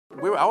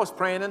I was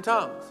praying in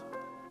tongues.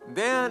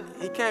 Then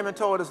he came and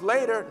told us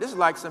later, this is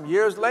like some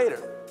years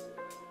later.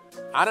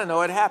 I didn't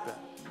know it happened.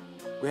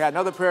 We had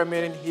another prayer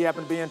meeting. He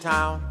happened to be in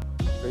town.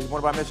 He's one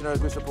of our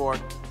missionaries we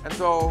support. And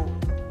so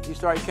he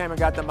came and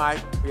got the mic.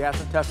 We had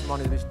some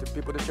testimonies,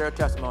 people to share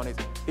testimonies.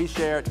 He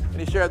shared, and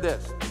he shared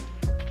this.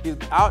 He's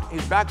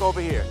back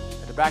over here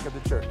in the back of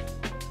the church.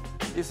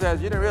 He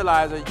says, you didn't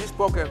realize that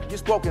you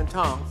spoke in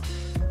tongues,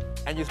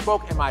 and you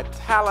spoke in my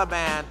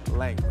Taliban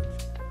language.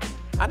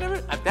 I never,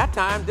 at that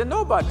time, didn't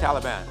know about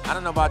Taliban. I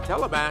didn't know about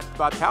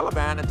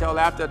Taliban until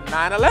after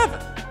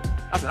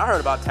 9/11. I said, I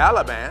heard about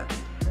Taliban.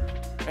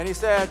 And he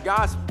said,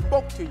 God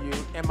spoke to you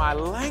in my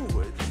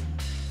language.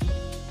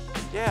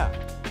 Yeah.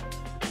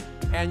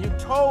 And you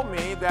told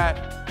me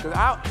that, because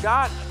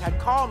God had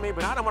called me,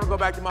 but I don't want to go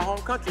back to my home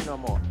country no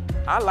more.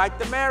 I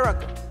liked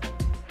America.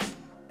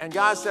 And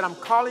God said, I'm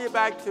calling you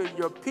back to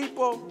your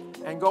people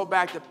and go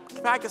back to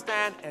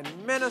Pakistan and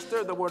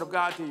minister the word of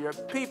God to your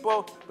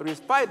people. But he was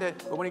fighting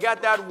it. But when he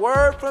got that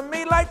word from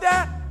me like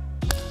that,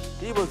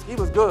 he was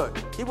good.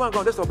 He wasn't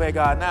going to disobey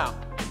God now.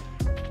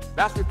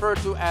 That's referred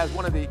to as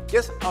one of the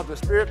gifts of the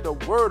Spirit, the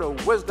word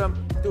of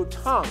wisdom through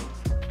tongues.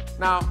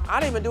 Now, I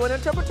didn't even do an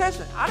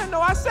interpretation. I didn't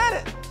know I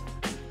said it.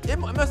 It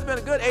must have been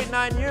a good 8,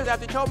 9 years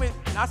after he told me.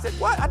 And I said,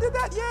 what? I did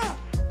that? Yeah.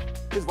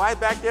 His wife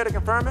back there to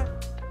confirm it.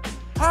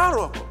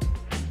 Powerful.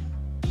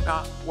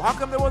 Now, well, how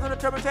come there wasn't an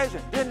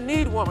interpretation? Didn't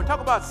need one. We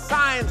talk about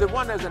signs and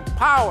wonders and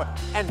power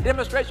and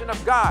demonstration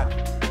of God.